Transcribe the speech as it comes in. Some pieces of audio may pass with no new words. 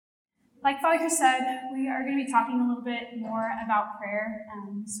Like Father Chris said, we are going to be talking a little bit more about prayer.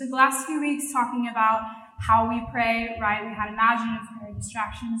 Spent the last few weeks talking about how we pray, right? We had imaginative prayer,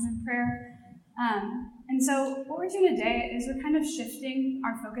 distractions in prayer. And so what we're doing today is we're kind of shifting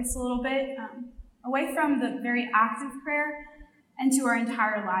our focus a little bit away from the very active prayer and to our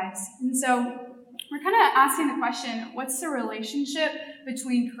entire lives. And so we're kind of asking the question, what's the relationship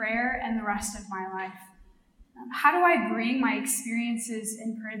between prayer and the rest of my life? How do I bring my experiences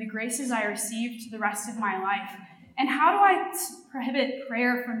in prayer, the graces I receive, to the rest of my life? And how do I prohibit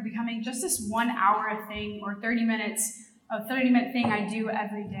prayer from becoming just this 1 hour thing or 30 minutes, a 30-minute thing I do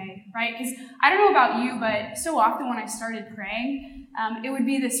every day, right? Because I don't know about you, but so often when I started praying, it would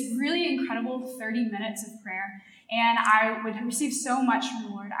be this really incredible 30 minutes of prayer. And I would receive so much from the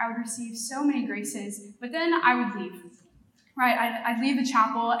Lord. I would receive so many graces, but then I would leave. Right, I'd leave the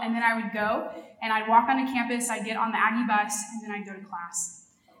chapel, and then I would go, and I'd walk onto campus, I'd get on the Aggie bus, and then I'd go to class.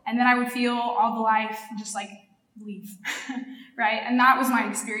 And then I would feel all the life just leave, right? And that was my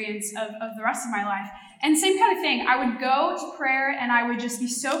experience of the rest of my life. And same kind of thing, I would go to prayer, and I would just be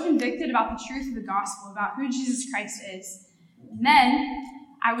so convicted about the truth of the gospel, about who Jesus Christ is. And then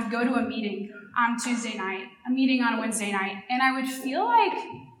I would go to a meeting on Tuesday night, a meeting on a Wednesday night, and I would feel like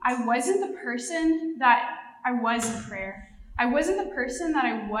I wasn't the person that I was in prayer. I wasn't the person that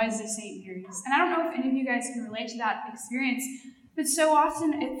I was at St. Mary's. And I don't know if any of you guys can relate to that experience, but so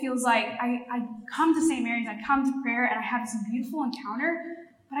often it feels like I come to St. Mary's, I come to prayer, and I have this beautiful encounter,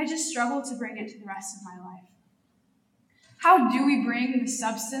 but I just struggle to bring it to the rest of my life. How do we bring the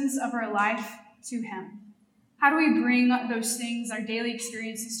substance of our life to Him? How do we bring those things, our daily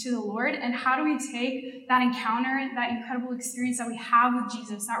experiences, to the Lord? And how do we take that encounter, that incredible experience that we have with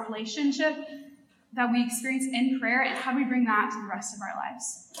Jesus, that relationship that we experience in prayer, and how do we bring that to the rest of our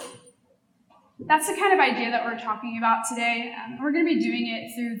lives? That's the kind of idea that we're talking about today. We're going to be doing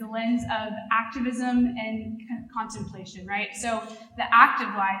it through the lens of activism and contemplation, right? So the active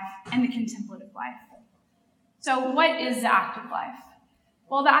life and the contemplative life. So what is the active life?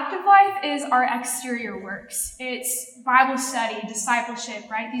 Well, the active life is our exterior works. It's Bible study,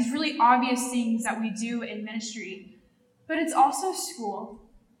 discipleship, right? These really obvious things that we do in ministry. But it's also school.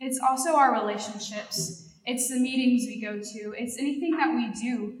 It's also our relationships. It's the meetings we go to. It's anything that we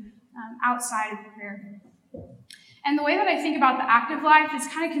do outside of prayer. And the way that I think about the active life is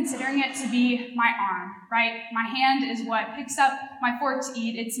kind of considering it to be my arm, right? My hand is what picks up my fork to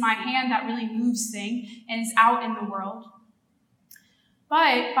eat. It's my hand that really moves things and is out in the world.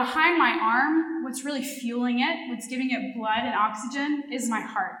 But behind my arm, what's really fueling it, what's giving it blood and oxygen, is my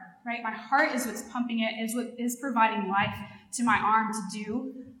heart, right? My heart is what's pumping it, is what is providing life to my arm to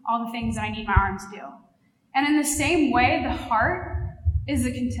do all the things that I need my arm to do. And in the same way, the heart is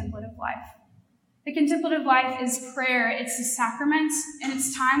the contemplative life. The contemplative life is prayer, it's the sacraments, and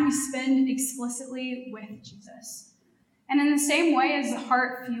it's time we spend explicitly with Jesus. And in the same way as the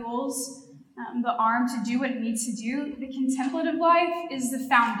heart fuels the arm to do what it needs to do, the contemplative life is the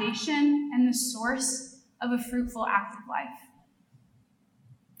foundation and the source of a fruitful active life.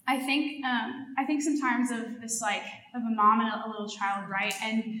 I think sometimes of this, of a mom and a little child, right?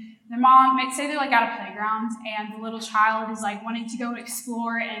 And their mom, say they're at a playground, and the little child is wanting to go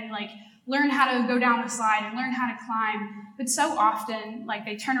explore and learn how to go down the slide and learn how to climb. But so often,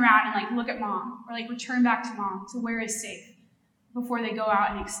 they turn around and look at mom, or return back to mom to where is safe before they go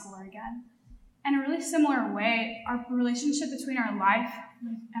out and explore again. In a really similar way, our relationship between our life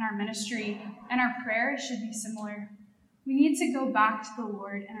and our ministry and our prayer should be similar. We need to go back to the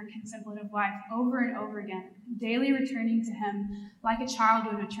Lord in our contemplative life over and over again, daily returning to Him like a child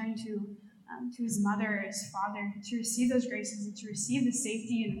would return to his mother or his father, to receive those graces and to receive the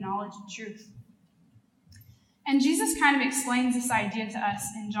safety and the knowledge and truth. And Jesus kind of explains this idea to us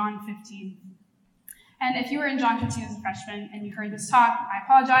in John 15. And if you were in John 15 as a freshman and you heard this talk, I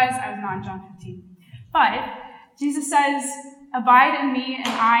apologize, I was not in John 15. But Jesus says, "Abide in me and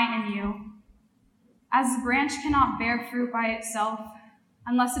I in you. As the branch cannot bear fruit by itself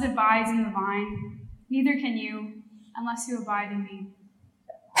unless it abides in the vine, neither can you unless you abide in me.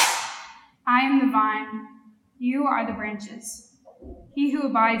 I am the vine, you are the branches. He who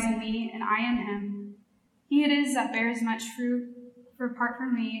abides in me and I in him, he it is that bears much fruit, for apart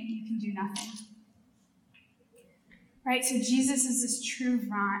from me you can do nothing." Right, so Jesus is this true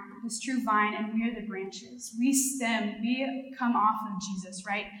vine, and we are the branches. We stem, we come off of Jesus,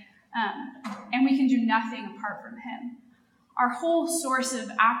 right? And we can do nothing apart from Him. Our whole source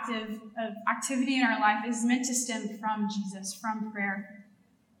of activity in our life is meant to stem from Jesus, from prayer.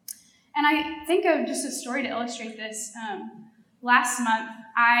 And I think of just a story to illustrate this. Last month,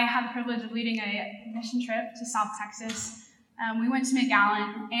 I had the privilege of leading a mission trip to South Texas. we went to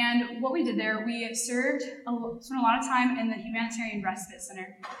McAllen, and what we did there, we spent a lot of time in the Humanitarian Respite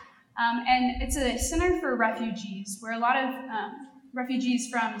Center. And it's a center for refugees, where a lot of refugees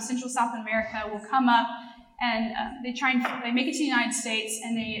from Central South America will come up, and they make it to the United States,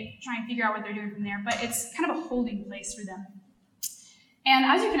 and they try and figure out what they're doing from there. But it's kind of a holding place for them. And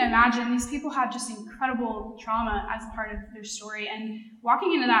as you can imagine, these people have just incredible trauma as a part of their story. And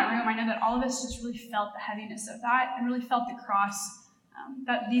walking into that room, I know that all of us just really felt the heaviness of that and really felt the cross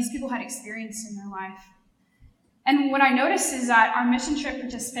that these people had experienced in their life. And what I noticed is that our mission trip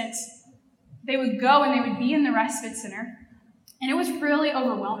participants, they would go and they would be in the respite center, and it was really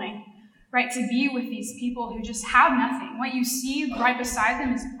overwhelming, right, to be with these people who just have nothing. What you see right beside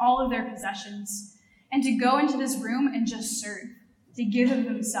them is all of their possessions. And to go into this room and just serve, to give of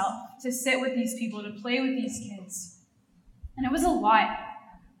themselves, to sit with these people, to play with these kids. And it was a lot.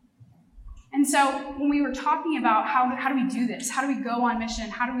 And so when we were talking about how do we do this, how do we go on mission,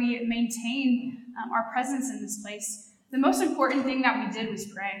 how do we maintain our presence in this place, the most important thing that we did was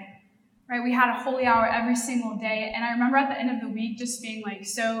pray. Right? We had a holy hour every single day, and I remember at the end of the week just being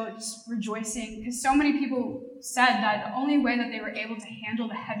just rejoicing, because so many people said that the only way that they were able to handle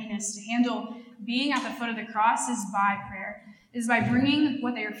the heaviness, to handle being at the foot of the cross, is by prayer, is by bringing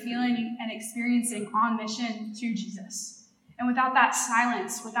what they are feeling and experiencing on mission to Jesus. And without that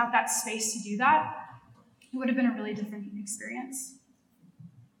silence, without that space to do that, it would have been a really different experience.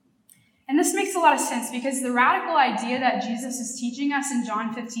 And this makes a lot of sense, because the radical idea that Jesus is teaching us in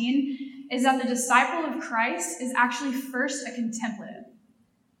John 15 is that the disciple of Christ is actually first a contemplative.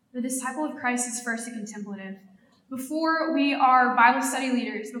 The disciple of Christ is first a contemplative. Before we are Bible study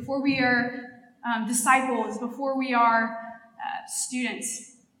leaders, before we are disciples, before we are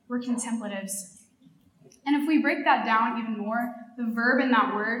students, we're contemplatives. And if we break that down even more, the verb in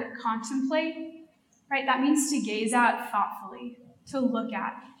that word, contemplate, right, that means to gaze at thoughtfully, to look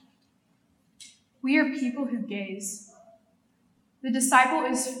at. We are people who gaze. The disciple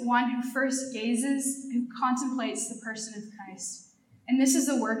is one who first gazes, who contemplates the person of Christ. And this is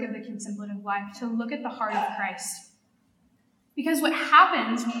the work of the contemplative life, to look at the heart of Christ. Because what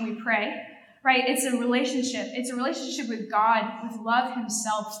happens when we pray, right, it's a relationship. It's a relationship with God, with love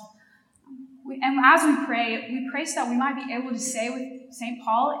himself. And as we pray so that we might be able to say with St.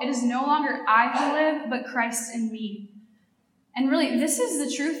 Paul, it is no longer I who live, but Christ in me. And really, this is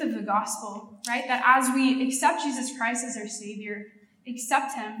the truth of the gospel, right? That as we accept Jesus Christ as our Savior,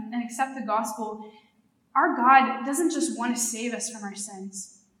 accept him, and accept the gospel, our God doesn't just want to save us from our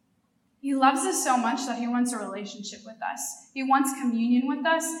sins. He loves us so much that he wants a relationship with us. He wants communion with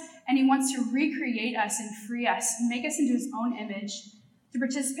us, and he wants to recreate us and free us and make us into his own image, to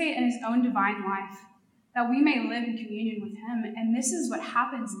participate in his own divine life, that we may live in communion with him. And this is what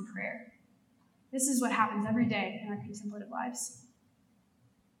happens in prayer. This is what happens every day in our contemplative lives.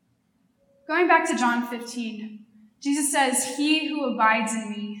 Going back to John 15, Jesus says, "He who abides in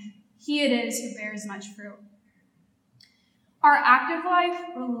me, he it is who bears much fruit." Our active life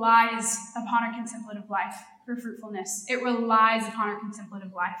relies upon our contemplative life for fruitfulness. It relies upon our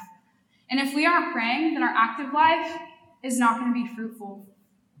contemplative life. And if we aren't praying, then our active life is not going to be fruitful.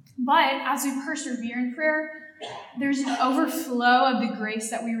 But as we persevere in prayer, there's an overflow of the grace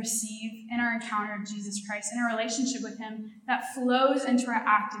that we receive in our encounter of Jesus Christ, in our relationship with him, that flows into our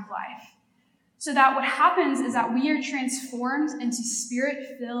active life. So that what happens is that we are transformed into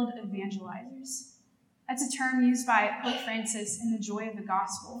spirit-filled evangelizers. That's a term used by Pope Francis in The Joy of the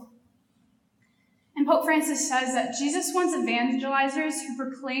Gospel. And Pope Francis says that Jesus wants evangelizers who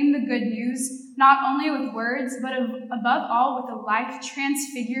proclaim the good news, not only with words, but above all with a life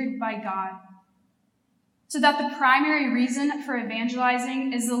transfigured by God. So that the primary reason for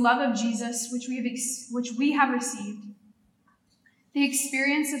evangelizing is the love of Jesus, which we have received. The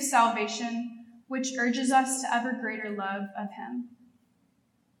experience of salvation, which urges us to ever greater love of him.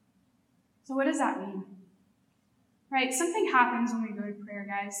 So what does that mean? Right? Something happens when we go to prayer,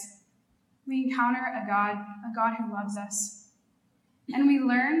 guys. We encounter a God who loves us. And we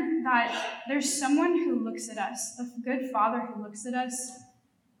learn that there's someone who looks at us, a good Father who looks at us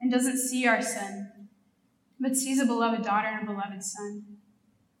and doesn't see our sin, but sees a beloved daughter and a beloved son.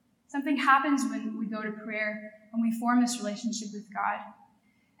 Something happens when we go to prayer, when we form this relationship with God.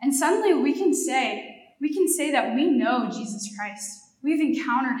 And suddenly we can say that we know Jesus Christ. We've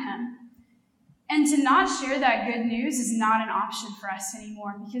encountered him. And to not share that good news is not an option for us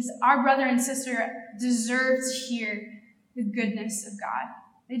anymore, because our brother and sister deserve to hear the goodness of God.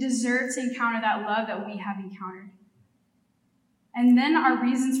 They deserve to encounter that love that we have encountered. And then our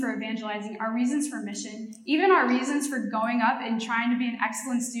reasons for evangelizing, our reasons for mission, even our reasons for going up and trying to be an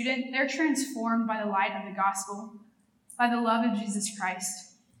excellent student, they're transformed by the light of the gospel. by the love of Jesus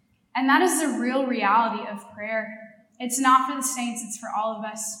Christ. And that is the real reality of prayer. It's not for the saints, it's for all of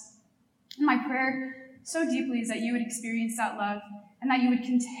us. And my prayer so deeply is that you would experience that love and that you would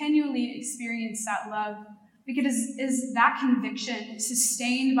continually experience that love, because is that conviction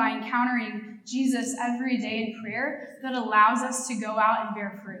sustained by encountering Jesus every day in prayer that allows us to go out and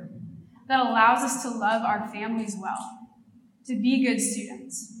bear fruit, that allows us to love our families well, to be good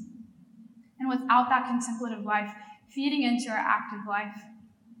students. And without that contemplative life feeding into our active life,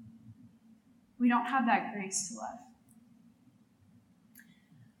 we don't have that grace to love.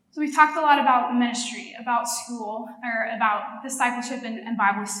 So we've talked a lot about ministry, about school, or about discipleship and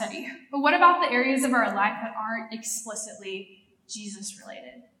Bible study. But what about the areas of our life that aren't explicitly Jesus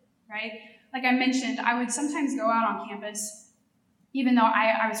related, right? Like I mentioned, I would sometimes go out on campus, even though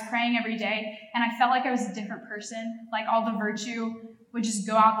I was praying every day, and I felt like I was a different person. Like all the virtue would just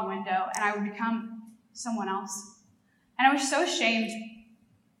go out the window, and I would become someone else. And I was so ashamed.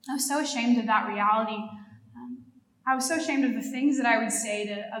 I was so ashamed of that reality. I was so ashamed of the things that I would say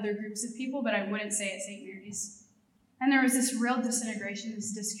to other groups of people, but I wouldn't say at St. Mary's. And there was this real disintegration,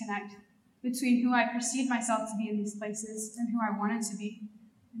 this disconnect between who I perceived myself to be in these places and who I wanted to be,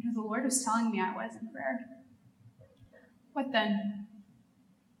 and who the Lord was telling me I was in prayer. What then?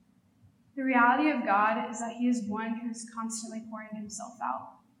 The reality of God is that He is one who is constantly pouring Himself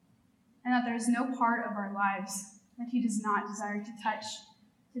out, and that there is no part of our lives that He does not desire to touch,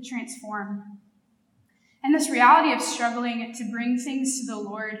 to transform. And this reality of struggling to bring things to the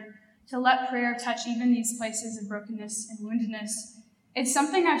Lord, to let prayer touch even these places of brokenness and woundedness, it's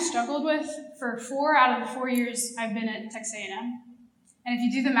something I've struggled with for 4 out of the 4 years I've been at Texas A&M. And if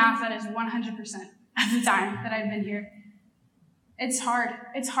you do the math, that is 100% of the time that I've been here. It's hard.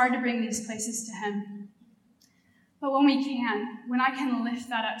 It's hard to bring these places to Him. But when I can lift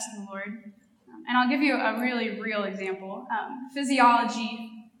that up to the Lord, and I'll give you a really real example. Physiology,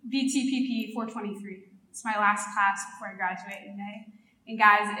 BTPP 423. It's my last class before I graduate in May. And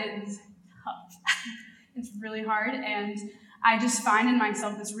guys, it is tough. It's really hard. And I just find in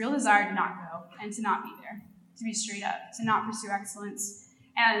myself this real desire to not go and to not be there, to be straight up, to not pursue excellence.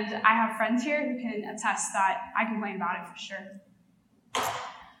 And I have friends here who can attest that I complain about it for sure.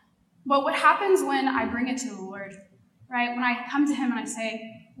 But what happens when I bring it to the Lord, right? When I come to Him and I say,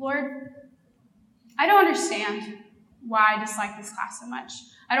 Lord, I don't understand why I dislike this class so much.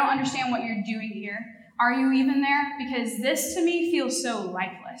 I don't understand what you're doing here. Are you even there? Because this to me feels so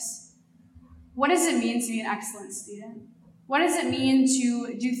lifeless. What does it mean to be an excellent student? What does it mean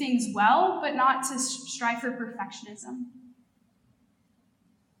to do things well, but not to strive for perfectionism?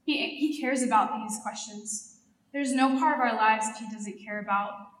 He cares about these questions. There's no part of our lives that He doesn't care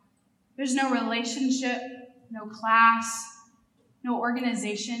about. There's no relationship, no class, no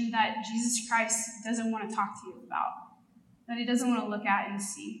organization that Jesus Christ doesn't want to talk to you about, that He doesn't want to look at and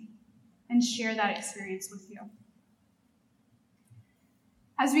see and share that experience with you.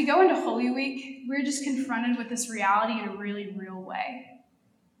 As we go into Holy Week, we're just confronted with this reality in a really real way,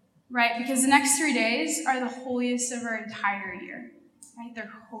 right? Because the next 3 days are the holiest of our entire year, right?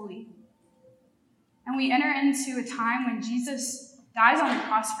 They're holy. And we enter into a time when Jesus dies on the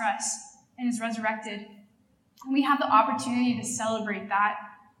cross for us and is resurrected. And we have the opportunity to celebrate that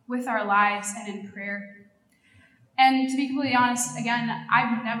with our lives and in prayer. And to be completely honest, again,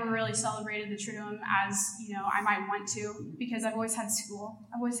 I've never really celebrated the Triduum as, I might want to, because I've always had school.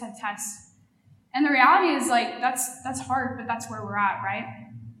 I've always had tests. And the reality is, that's hard, but that's where we're at, right?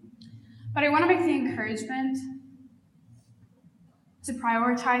 But I want to make the encouragement to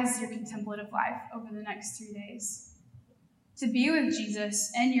prioritize your contemplative life over the next 3 days. To be with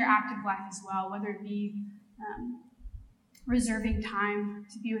Jesus in your active life as well, whether it be reserving time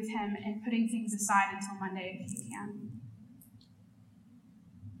to be with Him and putting things aside until Monday if you can.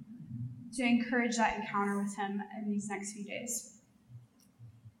 To encourage that encounter with Him in these next few days.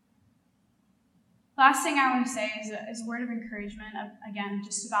 Last thing I want to say is a word of encouragement, again,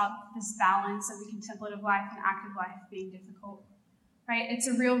 just about this balance of the contemplative life and active life being difficult. Right? It's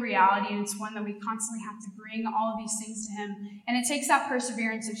a real reality, and it's one that we constantly have to bring all of these things to Him. And it takes that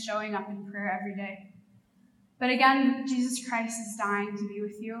perseverance of showing up in prayer every day. But again, Jesus Christ is dying to be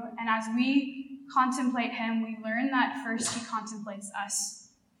with you. And as we contemplate Him, we learn that first He contemplates us.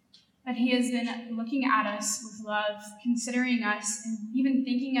 That He has been looking at us with love, considering us, and even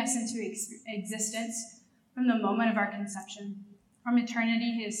thinking us into existence from the moment of our conception. From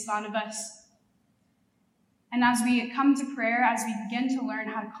eternity, He has thought of us. And as we come to prayer, as we begin to learn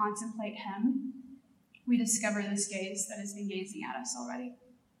how to contemplate Him, we discover this gaze that has been gazing at us already.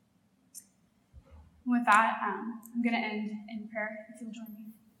 And with that, I'm going to end in prayer, if you'll join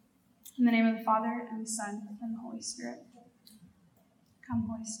me. In the name of the Father, and the Son, and the Holy Spirit. Come,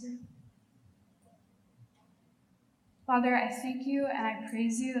 Holy Spirit. Father, I thank you and I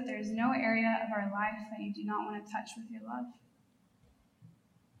praise you that there is no area of our life that you do not want to touch with your love.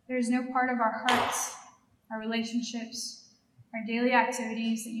 There is no part of our hearts, our relationships, our daily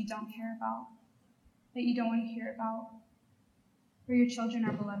activities that you don't care about, that you don't want to hear about, for your children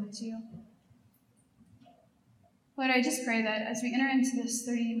are beloved to you. Lord, I just pray that as we enter into this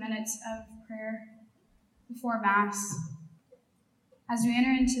 30 minutes of prayer before Mass, as we enter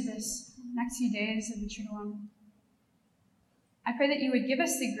into this next few days of the Triduum, I pray that you would give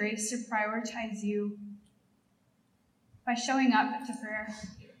us the grace to prioritize you by showing up to prayer,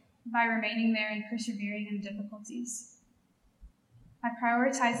 by remaining there and persevering in difficulties, by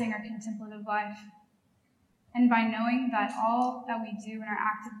prioritizing our contemplative life, and by knowing that all that we do in our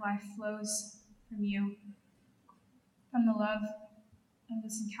active life flows from you, from the love of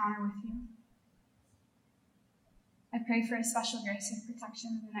this encounter with you. I pray for a special grace of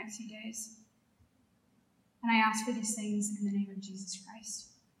protection in the next few days. And I ask for these things in the name of Jesus Christ.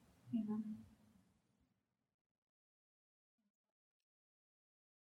 Amen.